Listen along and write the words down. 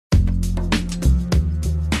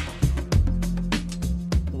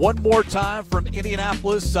One more time from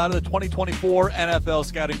Indianapolis out of the 2024 NFL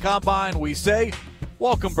Scouting Combine, we say,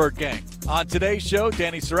 welcome, Bird Gang. On today's show,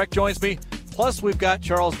 Danny Sarek joins me. Plus, we've got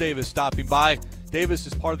Charles Davis stopping by. Davis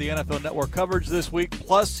is part of the NFL Network coverage this week.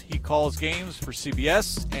 Plus, he calls games for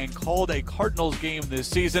CBS and called a Cardinals game this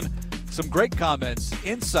season. Some great comments,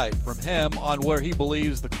 insight from him on where he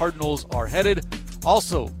believes the Cardinals are headed.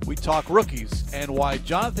 Also, we talk rookies and why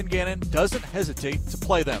Jonathan Gannon doesn't hesitate to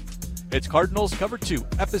play them. It's Cardinals Cover 2,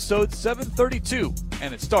 episode 732,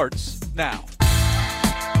 and it starts now.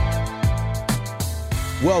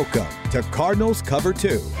 Welcome to Cardinals Cover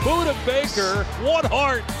 2. Buda Baker, one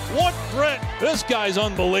heart, one grit. This guy's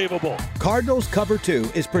unbelievable. Cardinals Cover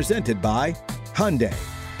 2 is presented by Hyundai,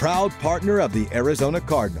 proud partner of the Arizona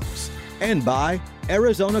Cardinals, and by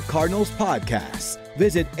Arizona Cardinals Podcasts.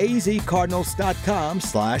 Visit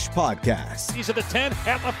azcardinals.com/podcast. He's at the 10,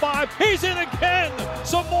 at the 5. He's in again.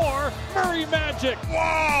 Some more Murray magic.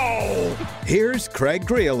 Wow. Here's Craig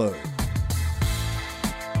Grialou.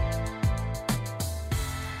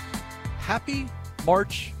 Happy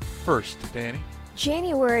March 1st, Danny.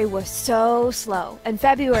 January was so slow, and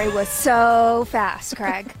February was so fast,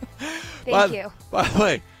 Craig. Thank you. By the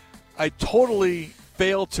way, I totally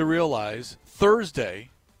failed to realize Thursday,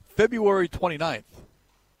 February 29th.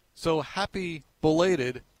 So happy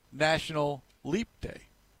belated National Leap Day.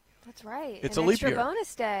 That's right. It's an a leap extra year.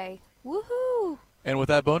 bonus day. Woohoo! And with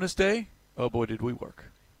that bonus day, oh boy, did we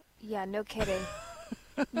work. Yeah, no kidding.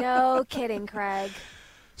 No kidding, Craig.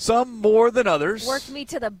 Some more than others. Worked me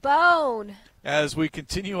to the bone. As we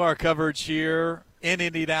continue our coverage here in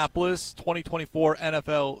Indianapolis, 2024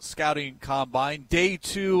 NFL Scouting Combine, day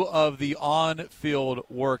 2 of the on-field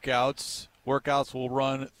workouts. Workouts will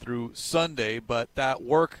run through Sunday, but that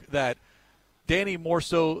work that Danny more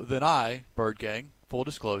so than I, Bird Gang, full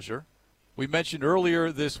disclosure, we mentioned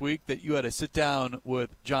earlier this week that you had to sit down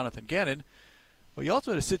with Jonathan Gannon, but you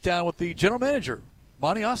also had to sit down with the general manager,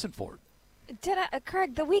 Monty Ossenfort. Did I,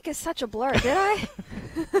 Craig? The week is such a blur. Did I?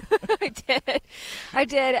 I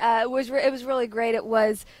did. It was really great. It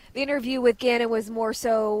was the interview with Gannon was more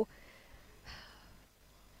so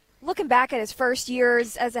looking back at his first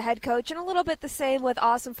years as a head coach, and a little bit the same with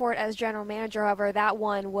Ossenfort as general manager. However, that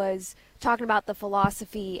one was talking about the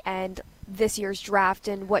philosophy and this year's draft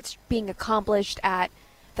and what's being accomplished at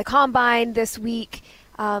the Combine this week.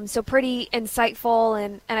 So pretty insightful,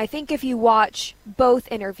 and I think if you watch both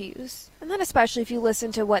interviews, and then especially if you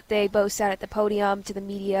listen to what they both said at the podium to the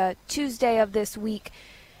media Tuesday of this week,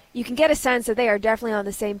 you can get a sense that they are definitely on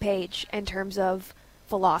the same page in terms of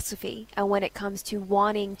philosophy and when it comes to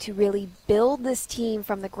wanting to really build this team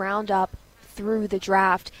from the ground up through the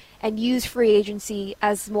draft and use free agency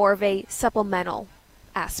as more of a supplemental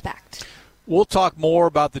aspect. We'll talk more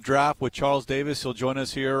about the draft with Charles Davis. He'll join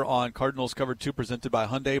us here on Cardinals Cover 2, presented by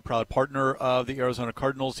Hyundai, proud partner of the Arizona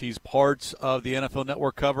Cardinals. He's part of the NFL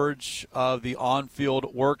Network coverage of the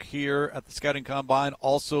on-field work here at the Scouting Combine.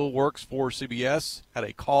 Also works for CBS. Had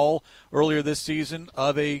a call earlier this season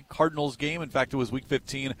of a Cardinals game. In fact, it was Week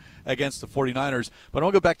 15 against the 49ers. But I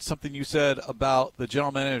want to go back to something you said about the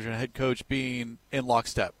general manager and head coach being in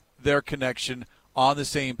lockstep, their connection, on the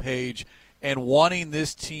same page, and wanting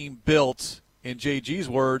this team built, in JG's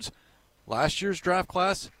words, last year's draft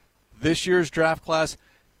class, this year's draft class,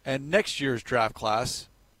 and next year's draft class.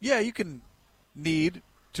 Yeah, you can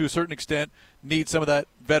to a certain extent, need some of that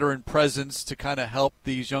veteran presence to kind of help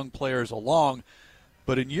these young players along.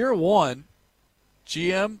 But in year one,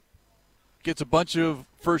 GM gets a bunch of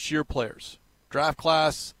first-year players, draft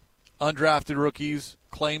class, undrafted rookies,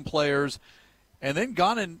 claim players, and then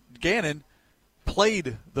Gannon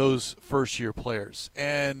played those first-year players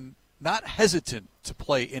and not hesitant to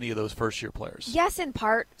play any of those first-year players. Yes, in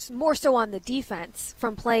part, more so on the defense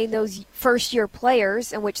from playing those first-year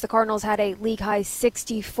players, in which the Cardinals had a league-high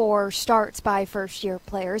 64 starts by first-year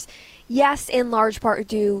players. Yes, in large part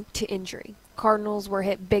due to injury. Cardinals were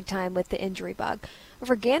hit big time with the injury bug.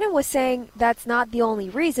 However, Gannon was saying that's not the only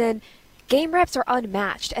reason. Game reps are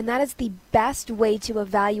unmatched, and that is the best way to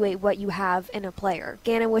evaluate what you have in a player.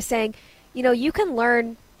 Gannon was saying, you can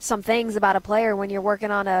learn some things about a player when you're working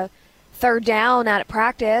on a third down at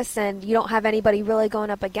practice and you don't have anybody really going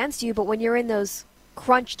up against you, but when you're in those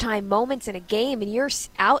crunch time moments in a game and you're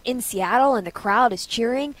out in Seattle and the crowd is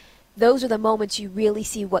cheering, those are the moments you really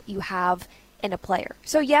see what you have in a player.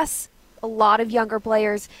 So yes, a lot of younger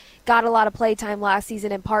players got a lot of play time last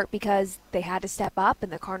season, in part because they had to step up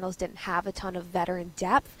and the Cardinals didn't have a ton of veteran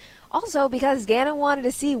depth. Also because Gannon wanted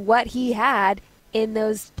to see what he had in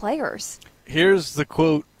those players. Here's the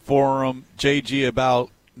quote from JG about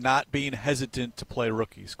not being hesitant to play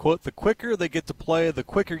rookies. Quote, "The quicker they get to play, the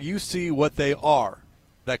quicker you see what they are.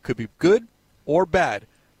 that could be good or bad.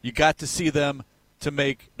 You got to see them to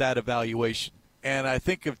make that evaluation. And I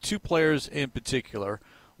think of two players in particular.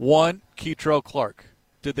 One, Keitrell Clark.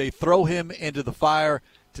 Did they throw him into the fire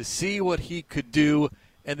to see what he could do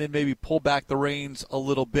and then maybe pull back the reins a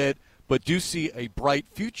little bit, but do see a bright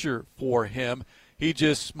future for him? He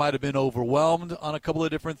just might have been overwhelmed on a couple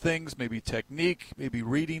of different things, maybe technique, maybe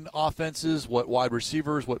reading offenses, what wide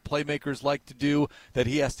receivers, what playmakers like to do, that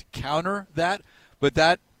he has to counter that. But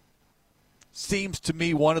that seems to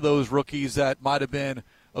me one of those rookies that might have been,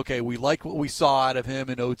 okay, we like what we saw out of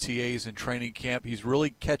him in OTAs and training camp. He's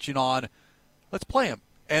really catching on. Let's play him.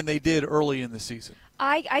 And they did early in the season.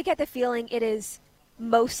 I get the feeling it is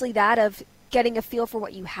mostly that of getting a feel for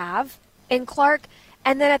what you have in Clark.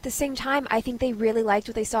 And then at the same time, I think they really liked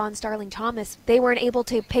what they saw in Starling Thomas. They weren't able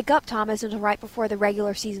to pick up Thomas until right before the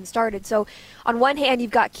regular season started. So on one hand, you've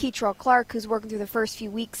got Keitrell Clark, who's working through the first few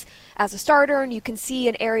weeks as a starter, and you can see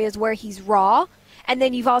in areas where he's raw. And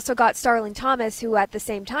then you've also got Starling Thomas, who at the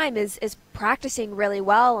same time is practicing really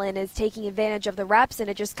well and is taking advantage of the reps, and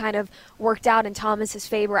it just kind of worked out in Thomas's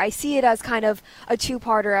favor. I see it as kind of a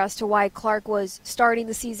two-parter as to why Clark was starting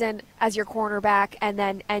the season as your cornerback and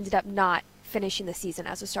then ended up not finishing the season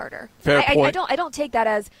as a starter. Fair point. I don't take that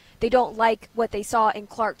as they don't like what they saw in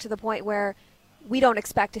Clark to the point where we don't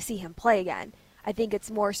expect to see him play again. I think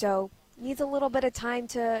it's more so needs a little bit of time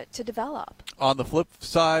to develop. On the flip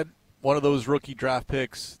side, one of those rookie draft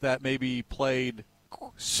picks that maybe played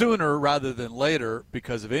sooner rather than later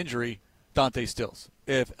because of injury, Dante Stills.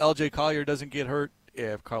 If L.J. Collier doesn't get hurt,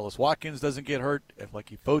 if Carlos Watkins doesn't get hurt, if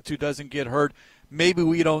Leki Fotu doesn't get hurt, maybe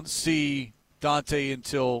we don't see Dante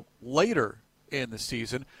until later in the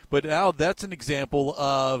season. But now that's an example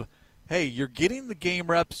of, hey, you're getting the game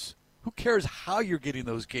reps. Who cares how you're getting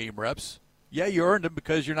those game reps? Yeah, you earned them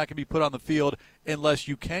because you're not going to be put on the field unless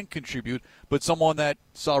you can contribute. But someone that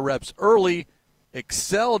saw reps early,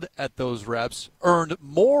 excelled at those reps, earned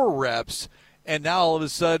more reps, and now all of a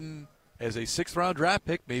sudden, as a sixth-round draft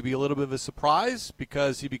pick, maybe a little bit of a surprise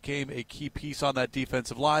because he became a key piece on that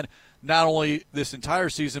defensive line, not only this entire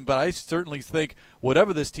season, but I certainly think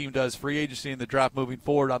whatever this team does, free agency and the draft moving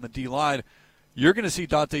forward on the D-line, you're going to see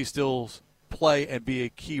Dante Stills play and be a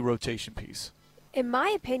key rotation piece. In my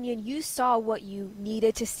opinion, you saw what you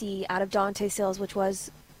needed to see out of Dante Stills, which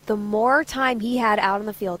was the more time he had out on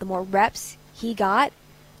the field, the more reps he got,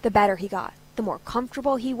 the better he got. The more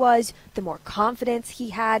comfortable he was, the more confidence he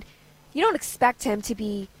had. You don't expect him to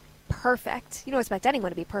be perfect. You don't expect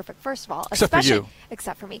anyone to be perfect, first of all. Except for you.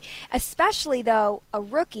 Except for me. Especially, though, a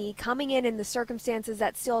rookie coming in the circumstances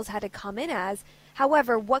that Stills had to come in as.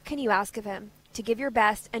 However, what can you ask of him? To give your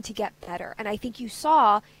best and to get better. And I think you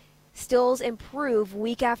saw Stills improve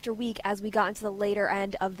week after week as we got into the later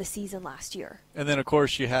end of the season last year. And then, of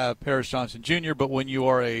course, you have Paris Johnson Jr., but when you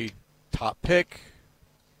are a top pick,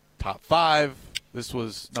 top 5, this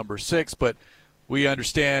was number 6, but we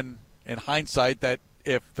understand in hindsight that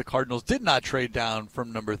if the Cardinals did not trade down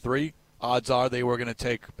from number 3, odds are they were going to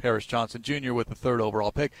take Paris Johnson Jr. with the 3rd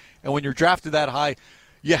overall pick. And when you're drafted that high,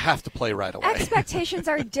 you have to play right away. Expectations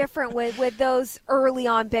are different with those early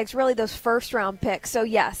on picks, really those first-round picks. So,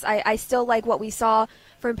 yes, I still like what we saw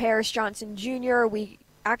from Paris Johnson Jr. We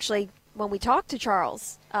actually, when we talked to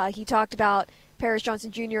Charles, he talked about Paris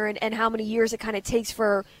Johnson Jr. and how many years it kind of takes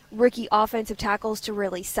for rookie offensive tackles to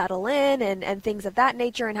really settle in and things of that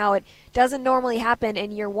nature, and how it doesn't normally happen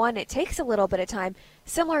in year one. It takes a little bit of time.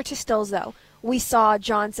 Similar to Stills, though, we saw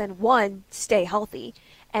Johnson, 1, stay healthy,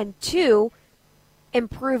 and 2,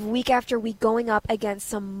 improve week after week going up against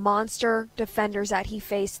some monster defenders that he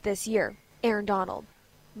faced this year. Aaron Donald,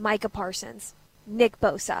 Micah Parsons, Nick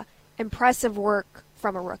Bosa. Impressive work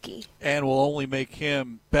from a rookie. And will only make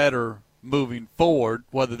him better moving forward,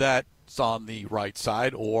 whether that's on the right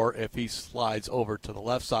side or if he slides over to the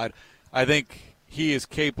left side. I think he is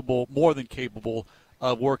capable, more than capable,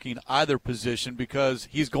 of working either position because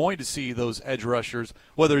he's going to see those edge rushers,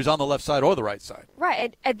 whether he's on the left side or the right side.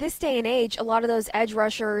 Right. At this day and age, a lot of those edge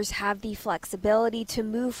rushers have the flexibility to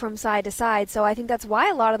move from side to side. So I think that's why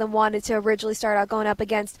a lot of them wanted to originally start out going up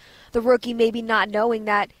against the rookie, maybe not knowing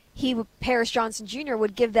that Paris Johnson Jr.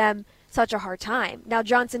 would give them such a hard time. Now,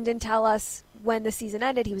 Johnson didn't tell us when the season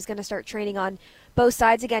ended he was going to start training on both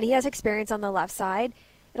sides again. He has experience on the left side.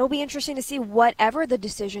 It'll be interesting to see whatever the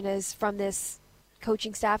decision is from this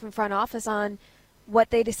coaching staff and front office on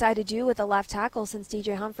what they decide to do with the left tackle since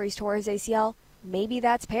DJ Humphries tore his ACL. Maybe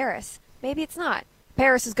that's Paris. Maybe it's not.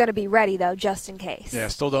 Paris is going to be ready, though, just in case. Yeah,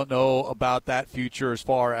 still don't know about that future as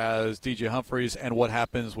far as DJ Humphries and what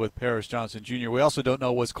happens with Paris Johnson Jr. We also don't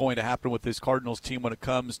know what's going to happen with this Cardinals team when it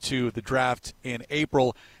comes to the draft in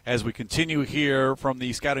April as we continue here from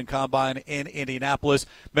the Scouting Combine in Indianapolis.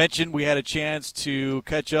 Mentioned we had a chance to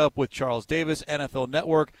catch up with Charles Davis, NFL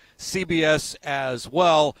Network, CBS as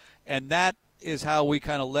well, and that is how we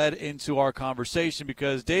kind of led into our conversation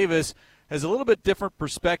because Davis has a little bit different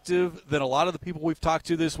perspective than a lot of the people we've talked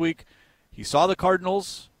to this week. He saw the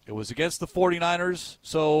Cardinals. It was against the 49ers,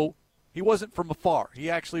 so he wasn't from afar. He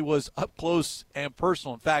actually was up close and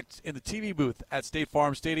personal. In fact, in the TV booth at State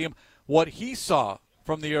Farm Stadium, what he saw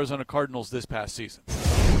from the Arizona Cardinals this past season.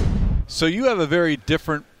 So you have a very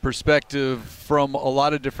different perspective from a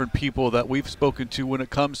lot of different people that we've spoken to when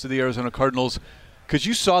it comes to the Arizona Cardinals. Because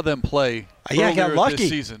you saw them play I got lucky. This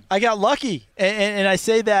season. I got lucky, and I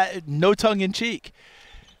say that no tongue-in-cheek.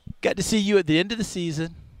 Got to see you at the end of the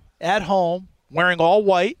season, at home, wearing all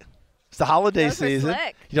white. It's the holiday season.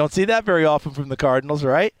 You don't see that very often from the Cardinals,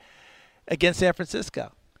 right? Against San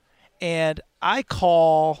Francisco. And I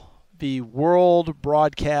call the world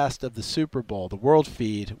broadcast of the Super Bowl, the world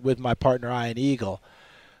feed, with my partner, Ian Eagle.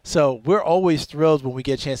 So we're always thrilled when we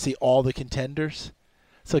get a chance to see all the contenders.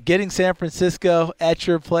 So getting San Francisco at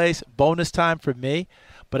your place, bonus time for me.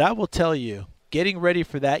 But I will tell you, getting ready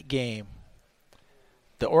for that game,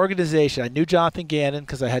 the organization, I knew Jonathan Gannon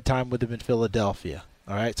because I had time with him in Philadelphia.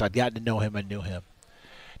 All right, so I'd gotten to know him. I knew him.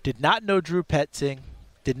 Did not know Drew Petzing.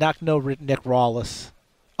 Did not know Nick Rawlis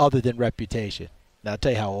other than reputation. Now, I'll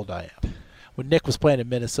tell you how old I am. When Nick was playing in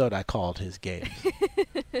Minnesota, I called his games.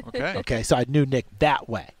 Okay, so I knew Nick that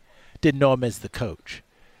way. Didn't know him as the coach.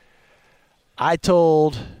 I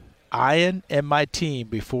told Ian and my team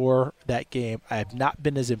before that game I have not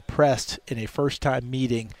been as impressed in a first-time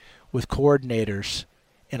meeting with coordinators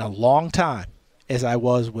in a long time as I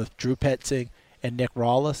was with Drew Petzing and Nick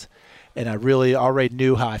Rawlis, and I really already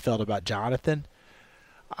knew how I felt about Jonathan.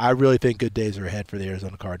 I really think good days are ahead for the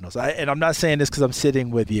Arizona Cardinals. And I'm not saying this because I'm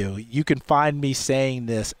sitting with you. You can find me saying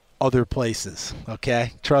this other places,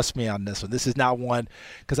 okay? Trust me on this one. This is not one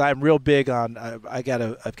because I'm real big on. I've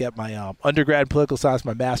got my undergrad in political science,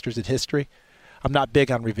 my master's in history. I'm not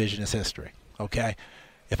big on revisionist history, okay?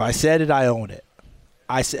 If I said it, I own it.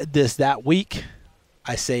 I said this that week.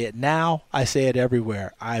 I say it now. I say it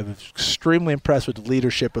everywhere. I'm extremely impressed with the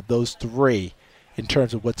leadership of those three in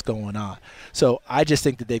terms of what's going on. So I just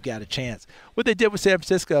think that they've got a chance. What they did with San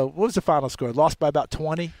Francisco, what was the final score? Lost by about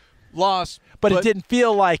 20? Lost. But it didn't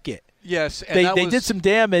feel like it. Yes. And they did some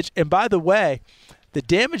damage. And by the way, the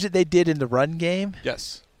damage that they did in the run game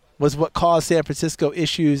was what caused San Francisco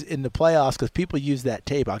issues in the playoffs because people use that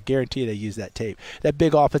tape. I'll guarantee they use that tape. That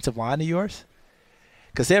big offensive line of yours.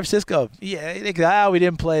 Because San Francisco, they think, we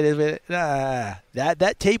didn't play this.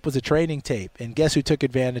 That tape was a training tape. And guess who took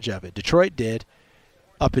advantage of it? Detroit did.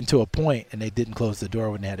 Up until a point, and they didn't close the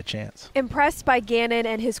door when they had a chance. Impressed by Gannon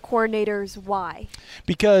and his coordinators, why?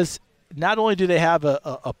 Because not only do they have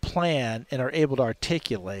a plan and are able to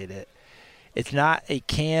articulate it, it's not a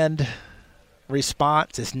canned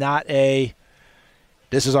response. It's not this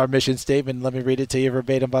is our mission statement, let me read it to you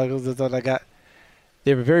verbatim.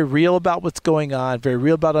 They were very real about what's going on, very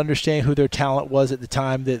real about understanding who their talent was at the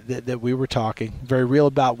time that we were talking, very real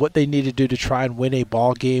about what they needed to do to try and win a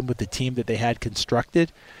ball game with the team that they had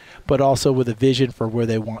constructed, but also with a vision for where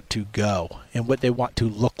they want to go and what they want to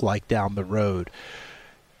look like down the road.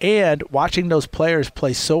 And watching those players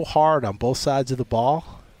play so hard on both sides of the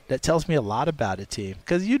ball, that tells me a lot about a team.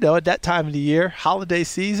 Because, at that time of the year, holiday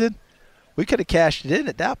season, we could have cashed it in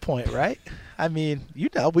at that point, right? I mean,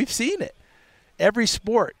 we've seen it. Every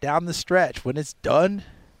sport down the stretch, when it's done,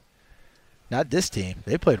 not this team.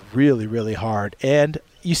 They played really, really hard. And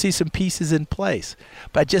you see some pieces in place.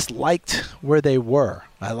 But I just liked where they were.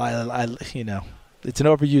 It's an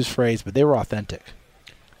overused phrase, but they were authentic.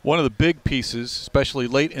 One of the big pieces, especially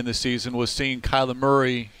late in the season, was seeing Kyler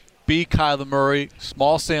Murray be Kyler Murray,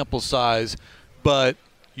 small sample size, but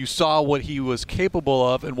you saw what he was capable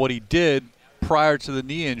of and what he did prior to the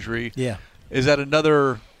knee injury. Yeah. Is that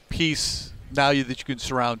another piece now that you can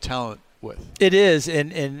surround talent with? It is,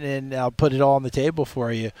 and I'll put it all on the table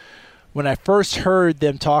for you. When I first heard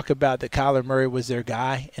them talk about that Kyler Murray was their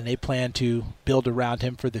guy and they planned to build around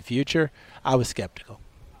him for the future, I was skeptical.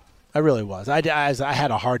 I really was. I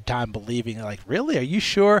had a hard time believing, really? Are you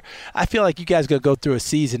sure? I feel like you guys going to go through a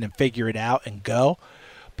season and figure it out and go.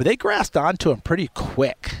 But they grasped onto him pretty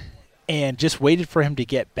quick and just waited for him to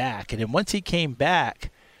get back. And then once he came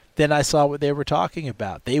back, then I saw what they were talking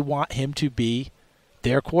about. They want him to be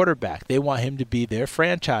their quarterback. They want him to be their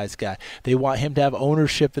franchise guy. They want him to have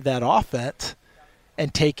ownership of that offense.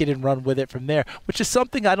 and take it and run with it from there, which is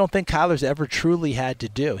something I don't think Kyler's ever truly had to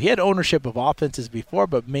do. He had ownership of offenses before,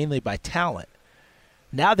 but mainly by talent.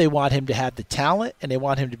 Now they want him to have the talent, and they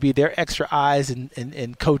want him to be their extra eyes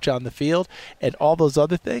and coach on the field and all those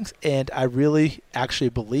other things, and I really actually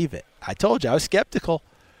believe it. I told you, I was skeptical.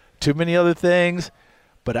 Too many other things,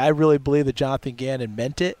 but I really believe that Jonathan Gannon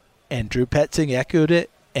meant it, and Drew Petzing echoed it,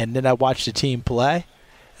 and then I watched the team play,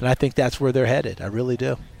 and I think that's where they're headed. I really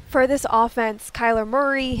do. For this offense, Kyler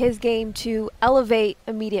Murray, his game to elevate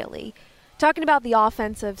immediately. Talking about the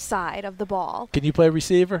offensive side of the ball. Can you play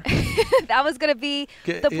receiver? That was going to be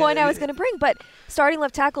the point I was going to bring. But starting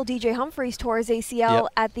left tackle DJ Humphries tore his ACL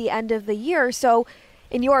at the end of the year. So,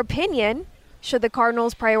 in your opinion, should the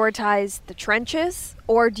Cardinals prioritize the trenches,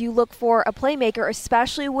 or do you look for a playmaker,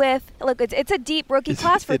 especially with, look, it's a deep rookie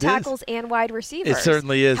class for tackles and wide receivers. It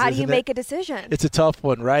certainly is. How do you make a decision? It's a tough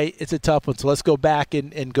one, right? It's a tough one. So let's go back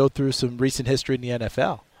and go through some recent history in the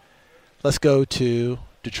NFL. Let's go to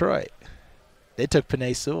Detroit. They took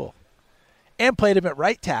Penei Sewell and played him at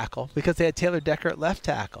right tackle because they had Taylor Decker at left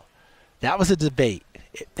tackle. That was a debate.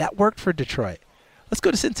 That worked for Detroit. Let's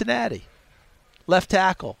go to Cincinnati. Left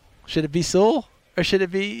tackle. Should it be Sewell or should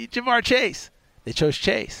it be Jamar Chase? They chose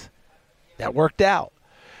Chase. That worked out.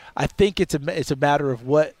 I think it's a matter of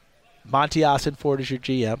what Monty Ossenford is your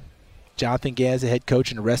GM, Jonathan Gans, the head coach,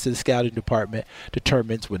 and the rest of the scouting department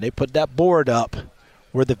determines when they put that board up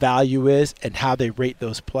where the value is and how they rate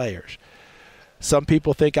those players. Some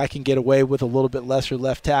people think I can get away with a little bit lesser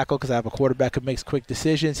left tackle because I have a quarterback who makes quick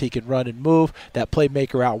decisions. He can run and move. That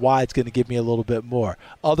playmaker out wide is going to give me a little bit more.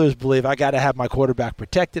 Others believe I got to have my quarterback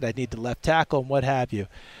protected. I need the left tackle and what have you.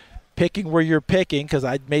 Picking where you're picking, because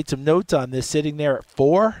I made some notes on this, sitting there at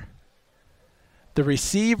 4, the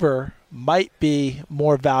receiver might be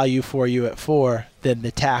more value for you at 4 than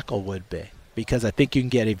the tackle would be, because I think you can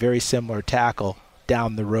get a very similar tackle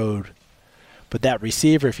down the road. But that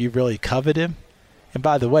receiver, if you really covet him, and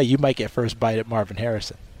by the way, you might get first bite at Marvin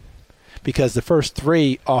Harrison, because the first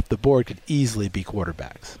 3 off the board could easily be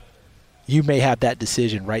quarterbacks. You may have that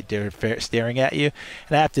decision right there staring at you.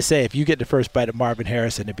 And I have to say, if you get the first bite at Marvin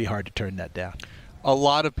Harrison, it'd be hard to turn that down. A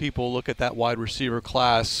lot of people look at that wide receiver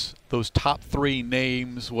class, those top 3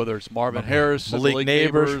 names, whether it's Marvin Harrison, Malik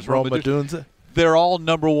Neighbors, Rome Odunze. They're all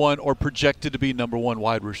number 1 or projected to be number 1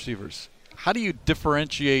 wide receivers. How do you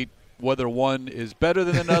differentiate whether one is better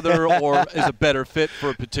than another or is a better fit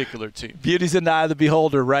for a particular team? Beauty's in the eye of the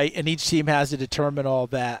beholder, right? And each team has to determine all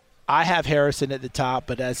that. I have Harrison at the top,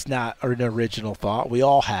 but that's not an original thought. We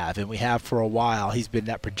all have, and we have for a while. He's been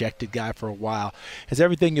that projected guy for a while. Has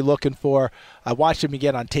everything you're looking for. I watched him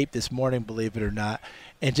again on tape this morning, believe it or not,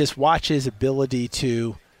 and just watch his ability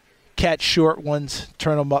to catch short ones,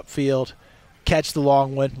 turn them upfield, catch the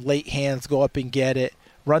long one, late hands, go up and get it,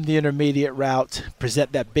 run the intermediate route,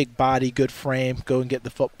 present that big body, good frame, go and get the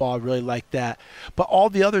football, really like that. But all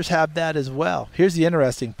the others have that as well. Here's the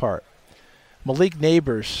interesting part. Malik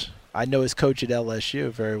Neighbors, I know his coach at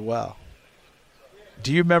LSU very well.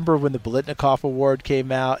 Do you remember when the Biletnikoff Award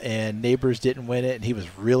came out and Neighbors didn't win it and he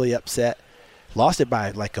was really upset? Lost it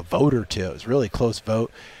by like a vote or 2. It was a really close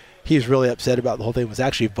vote. He was really upset about the whole thing. It was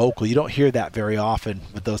actually vocal. You don't hear that very often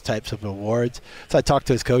with those types of awards. So I talked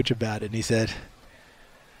to his coach about it, and he said,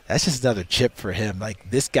 that's just another chip for him.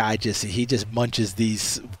 Like, this guy he just munches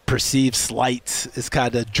these perceived slights. It's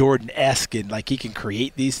kind of Jordan-esque, and like he can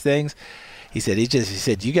create these things. He said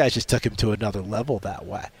you guys just took him to another level that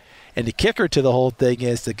way. And the kicker to the whole thing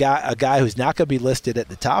is a guy who's not going to be listed at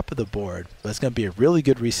the top of the board, but it's going to be a really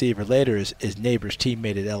good receiver later is Neighbors'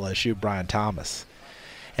 teammate at LSU, Brian Thomas.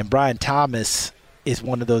 And Brian Thomas is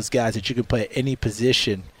one of those guys that you can play at any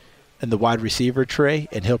position in the wide receiver tree,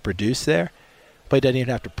 and he'll produce there. But he doesn't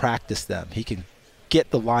even have to practice them. He can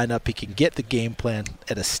get the lineup. He can get the game plan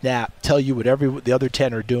at a snap, tell you what the other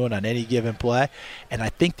 10 are doing on any given play. And I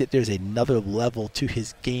think that there's another level to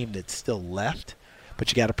his game that's still left. But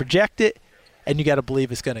you got to project it, and you got to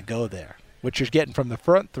believe it's going to go there. What you're getting from the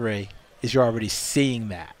front 3 is you're already seeing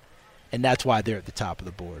that. And that's why they're at the top of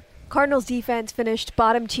the board. Cardinals defense finished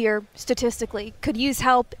bottom tier statistically. Could use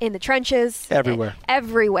help in the trenches. Everywhere.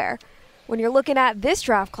 Everywhere. When you're looking at this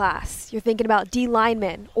draft class, you're thinking about D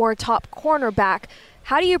lineman or top cornerback.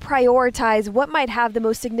 How do you prioritize what might have the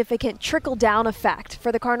most significant trickle-down effect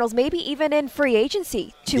for the Cardinals, maybe even in free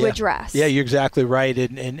agency to address? Yeah, you're exactly right.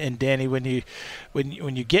 And Danny, when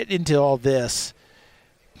you get into all this,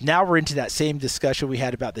 now we're into that same discussion we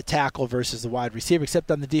had about the tackle versus the wide receiver, except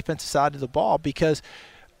on the defensive side of the ball, because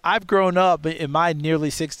I've grown up in my nearly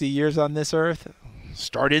 60 years on this earth,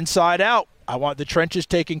 start inside out. I want the trenches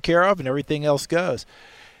taken care of and everything else goes.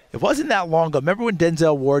 It wasn't that long ago. Remember when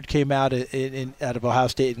Denzel Ward came out out of Ohio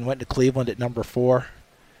State and went to Cleveland at number 4?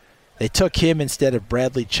 They took him instead of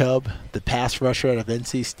Bradley Chubb, the pass rusher out of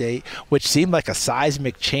NC State, which seemed like a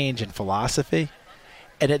seismic change in philosophy.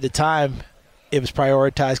 And at the time, it was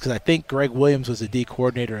prioritized because I think Greg Williams was the D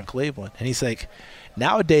coordinator in Cleveland. And he's like,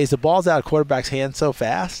 nowadays the ball's out of quarterback's hands so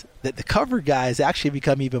fast that the cover guys actually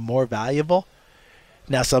become even more valuable.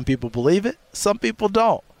 Now, some people believe it, some people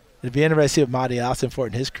don't. It'd be interesting to see what Monty Alstonfort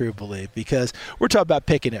and his crew believe, because we're talking about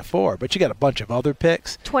picking at 4, but you got a bunch of other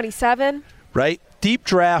picks. 27. Right? Deep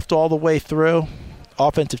draft all the way through.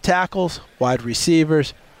 Offensive tackles, wide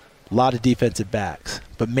receivers, a lot of defensive backs,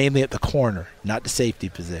 but mainly at the corner, not the safety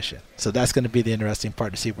position. So that's going to be the interesting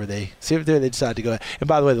part to see where they decide to go. And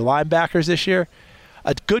by the way, the linebackers this year,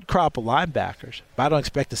 a good crop of linebackers, but I don't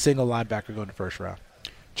expect a single linebacker going in the first round.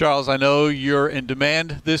 Charles, I know you're in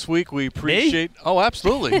demand this week. We appreciate. Me? Oh,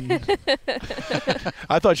 absolutely.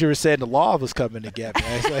 I thought you were saying the law was coming to get me.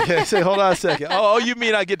 I say, hold on a second. Oh, you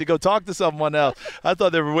mean I get to go talk to someone else? I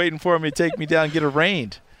thought they were waiting for me to take me down and get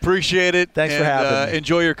arraigned. Appreciate it. Thanks for having me.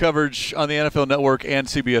 Enjoy your coverage on the NFL Network and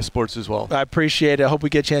CBS Sports as well. I appreciate it. I hope we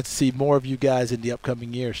get a chance to see more of you guys in the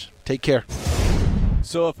upcoming years. Take care.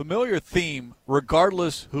 So a familiar theme,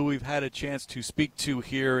 regardless who we've had a chance to speak to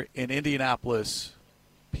here in Indianapolis,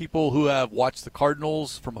 people who have watched the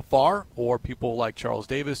Cardinals from afar or people like Charles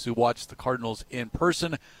Davis who watched the Cardinals in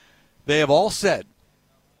person, they have all said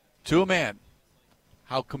to a man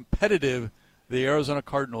how competitive the Arizona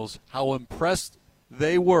Cardinals, how impressed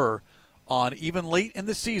they were on even late in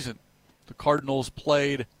the season. The Cardinals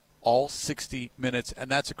played all 60 minutes, and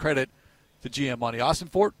that's a credit to GM Monty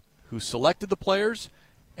Alstonfort, who selected the players,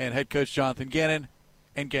 and head coach Jonathan Gannon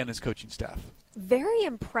and Gannon's coaching staff. Very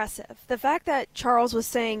impressive. The fact that Charles was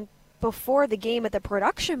saying before the game at the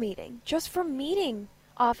production meeting, just from meeting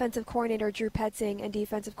offensive coordinator Drew Petzing and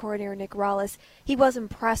defensive coordinator Nick Rallis, he was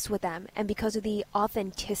impressed with them, and because of the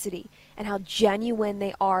authenticity and how genuine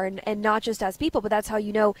they are, and not just as people, but that's how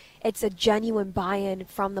you know it's a genuine buy-in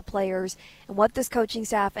from the players and what this coaching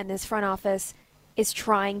staff and this front office is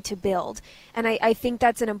trying to build. And I think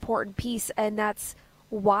that's an important piece, and that's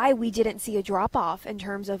why we didn't see a drop-off in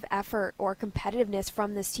terms of effort or competitiveness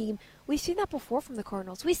from this team. We've seen that before from the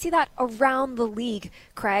Cardinals. We see that around the league,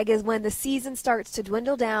 Craig, is when the season starts to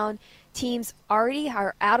dwindle down, teams already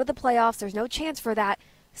are out of the playoffs, there's no chance for that.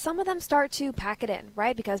 Some of them start to pack it in,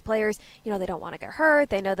 right? Because players, they don't want to get hurt.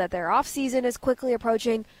 They know that their off-season is quickly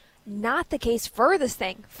approaching. Not the case, furthest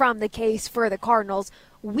thing from the case for the Cardinals.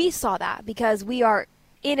 We saw that because we are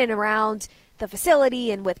in and around the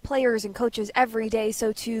facility and with players and coaches every day.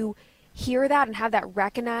 So to hear that and have that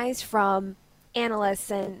recognized from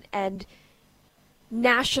analysts and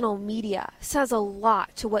national media says a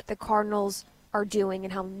lot to what the Cardinals are doing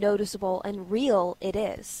and how noticeable and real it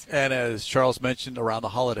is. And as Charles mentioned, around the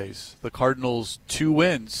holidays, the Cardinals' 2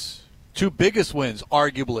 wins, 2 biggest wins,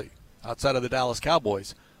 arguably, outside of the Dallas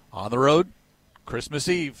Cowboys. On the road, Christmas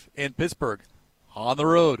Eve in Pittsburgh. On the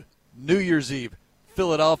road, New Year's Eve,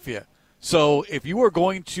 Philadelphia. So if you were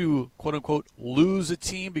going to, quote-unquote, lose a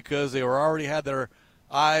team because they already had their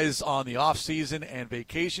eyes on the offseason and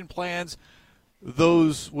vacation plans,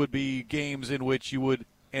 those would be games in which you would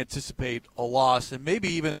anticipate a loss and maybe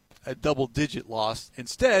even a double-digit loss.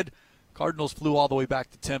 Instead, Cardinals flew all the way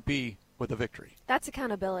back to Tempe with a victory. That's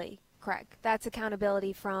accountability, Craig. That's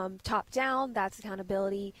accountability from top down. That's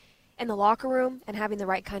accountability in the locker room and having the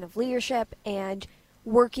right kind of leadership and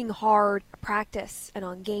working hard practice and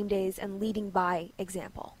on game days and leading by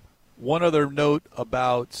example. One other note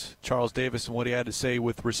about Charles Davis and what he had to say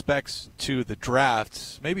with respects to the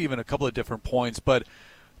draft, maybe even a couple of different points, but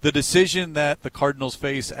the decision that the Cardinals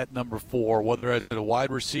face at number 4, whether it's a wide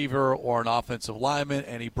receiver or an offensive lineman,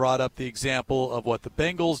 and he brought up the example of what the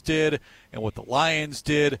Bengals did and what the Lions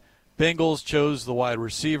did. Bengals chose the wide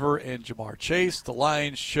receiver in Jamar Chase. The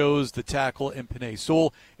Lions chose the tackle in Penei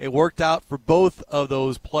Sewell. It worked out for both of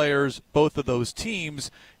those players, both of those teams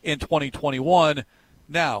in 2021.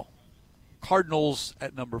 Now, Cardinals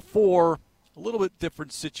at number 4, a little bit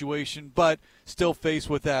different situation, but still faced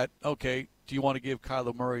with that, okay, do you want to give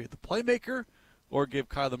Kyler Murray the playmaker or give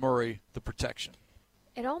Kyler Murray the protection?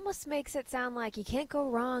 It almost makes it sound like you can't go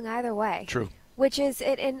wrong either way. True. Which is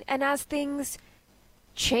it, and as things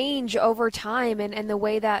change over time and the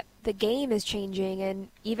way that the game is changing and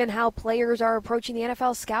even how players are approaching the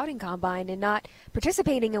NFL scouting combine and not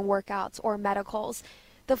participating in workouts or medicals,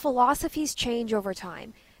 the philosophies change over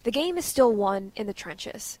time. The game is still won in the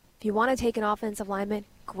trenches. If you want to take an offensive lineman,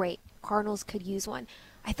 great. Cardinals could use one.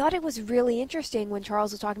 I thought it was really interesting when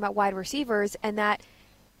Charles was talking about wide receivers and that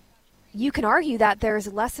you can argue that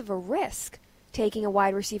there's less of a risk taking a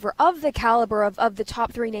wide receiver of the caliber of the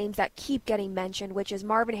top 3 names that keep getting mentioned, which is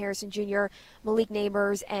Marvin Harrison Jr., Malik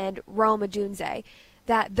Nabers, and Rome Odunze,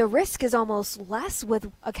 that the risk is almost less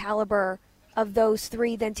with a caliber of those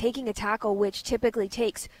 3 than taking a tackle, which typically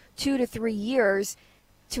takes 2 to 3 years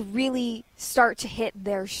to really start to hit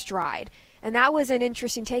their stride. And that was an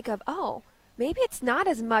interesting take of, maybe it's not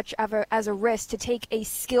as much as a risk to take a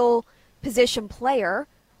skill position player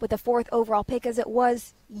with a 4th overall pick as it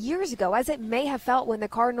was years ago, as it may have felt when the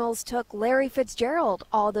Cardinals took Larry Fitzgerald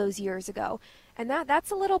all those years ago. And that's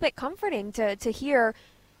a little bit comforting to hear.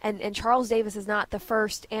 And Charles Davis is not the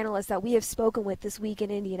first analyst that we have spoken with this week in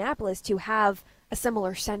Indianapolis to have a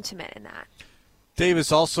similar sentiment in that.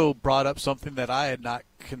 Davis also brought up something that I had not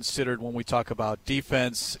considered when we talk about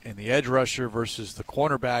defense and the edge rusher versus the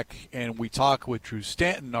cornerback. And we talk with Drew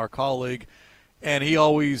Stanton, our colleague, and he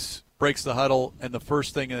always breaks the huddle, and the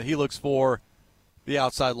first thing that he looks for, the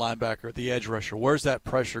outside linebacker, the edge rusher. Where's that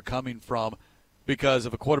pressure coming from? Because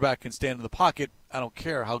if a quarterback can stand in the pocket, I don't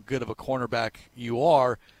care how good of a cornerback you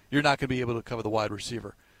are, you're not going to be able to cover the wide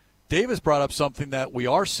receiver. Davis brought up something that we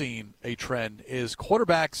are seeing a trend is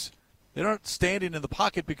quarterbacks, they aren't standing in the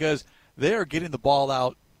pocket because they are getting the ball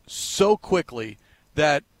out so quickly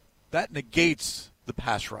that negates the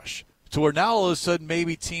pass rush. To where now all of a sudden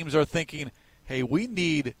maybe teams are thinking, hey, we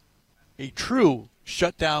need a true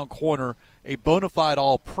shutdown corner, a bona fide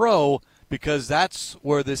all-pro, because that's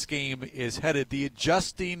where this game is headed. The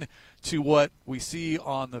adjusting to what we see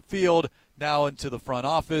on the field now into the front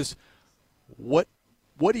office. What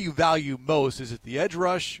do you value most? Is it the edge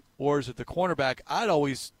rush or is it the cornerback? I'd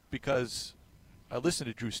always, because I listened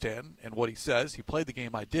to Drew Stanton and what he says, he played the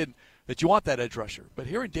game I didn't, that you want that edge rusher. But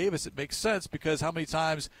hearing Davis, it makes sense because how many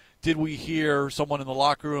times did we hear someone in the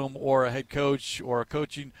locker room or a head coach or a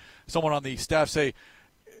coaching, someone on the staff say,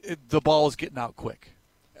 the ball is getting out quick?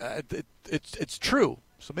 It's true.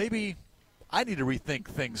 So maybe I need to rethink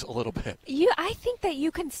things a little bit. I think that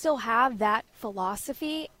you can still have that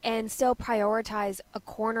philosophy and still prioritize a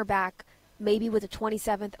cornerback maybe with a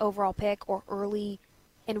 27th overall pick or early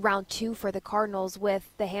in round 2 for the Cardinals with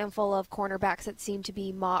the handful of cornerbacks that seem to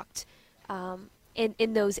be mocked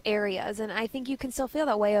in those areas. And I think you can still feel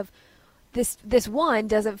that way of this one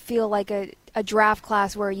doesn't feel like a draft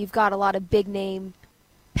class where you've got a lot of big name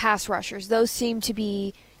pass rushers. Those seem to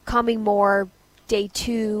be coming more day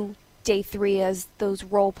 2, day 3 as those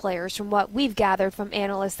role players from what we've gathered from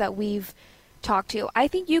analysts that we've talked to. I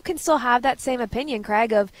think you can still have that same opinion,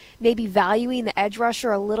 Craig, of maybe valuing the edge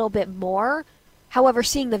rusher a little bit more. However,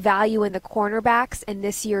 seeing the value in the cornerbacks in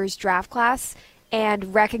this year's draft class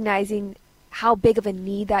and recognizing how big of a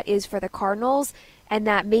need that is for the Cardinals, and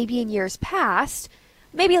that maybe in years past,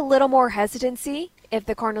 maybe a little more hesitancy if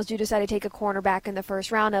the Cardinals do decide to take a cornerback in the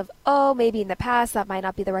first round of, maybe in the past that might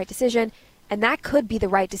not be the right decision, and that could be the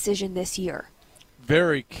right decision this year.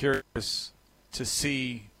 Very curious to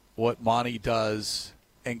see what Monty does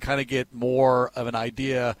and kind of get more of an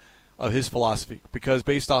idea of his philosophy, because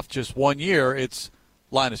based off just 1 year, it's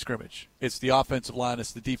line of scrimmage. It's the offensive line,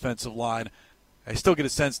 it's the defensive line. I still get a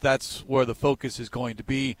sense that's where the focus is going to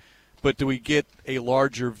be, but do we get a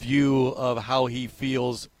larger view of how he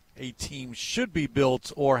feels a team should be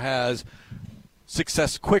built or has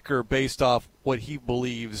success quicker based off what he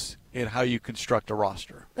believes in how you construct a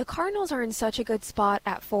roster? The Cardinals are in such a good spot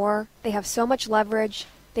at 4. They have so much leverage.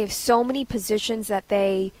 They have so many positions that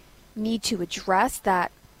they need to address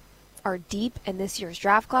that are deep in this year's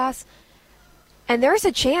draft class. And there's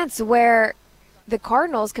a chance where the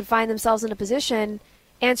Cardinals could find themselves in a position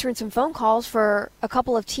answering some phone calls for a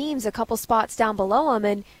couple of teams, a couple spots down below them,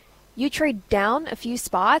 and you trade down a few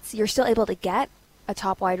spots, you're still able to get a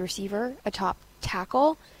top wide receiver, a top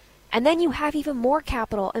tackle, and then you have even more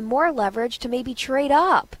capital and more leverage to maybe trade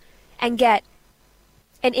up and get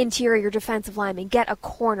an interior defensive lineman, get a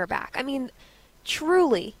cornerback. I mean,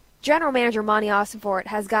 truly, General Manager Monty Ossenfort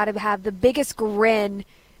has got to have the biggest grin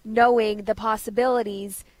knowing the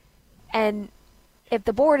possibilities, and if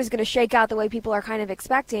the board is going to shake out the way people are kind of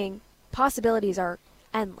expecting, possibilities are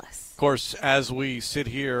endless. Of course, as we sit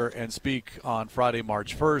here and speak on Friday,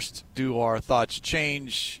 March 1st, do our thoughts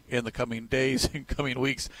change in the coming days and coming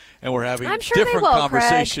weeks, and we're having different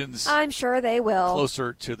conversations. Craig. I'm sure they will.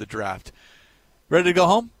 Closer to the draft. Ready to go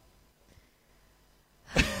home?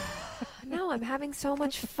 No, I'm having so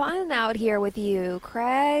much fun out here with you,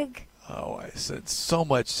 Craig. Oh, I said so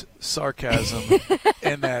much sarcasm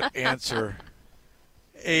in that answer.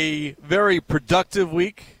 A very productive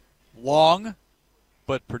week, long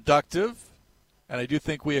but productive, and I do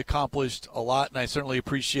think we accomplished a lot, and I certainly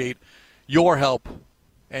appreciate your help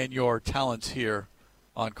and your talents here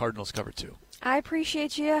on Cardinals Cover 2. I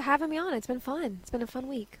appreciate you having me on. It's been fun. It's been a fun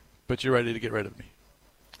week. But you're ready to get rid of me.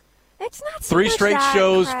 It's not so 3 much straight that,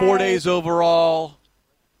 shows, Craig. 4 days overall.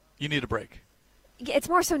 You need a break. It's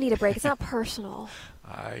more so need a break. It's not personal.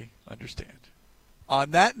 I understand.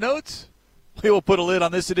 On that note, we will put a lid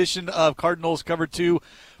on this edition of Cardinals Cover 2,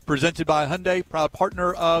 presented by Hyundai, proud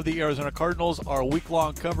partner of the Arizona Cardinals, our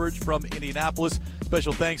week-long coverage from Indianapolis.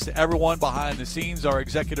 Special thanks to everyone behind the scenes, our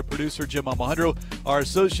executive producer, Jim Almohandro, our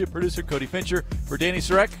associate producer, Cody Fincher. For Danny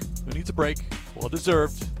Sarek, who needs a break,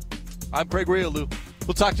 well-deserved, I'm Craig Riolu.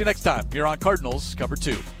 We'll talk to you next time here on Cardinals Cover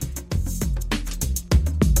 2.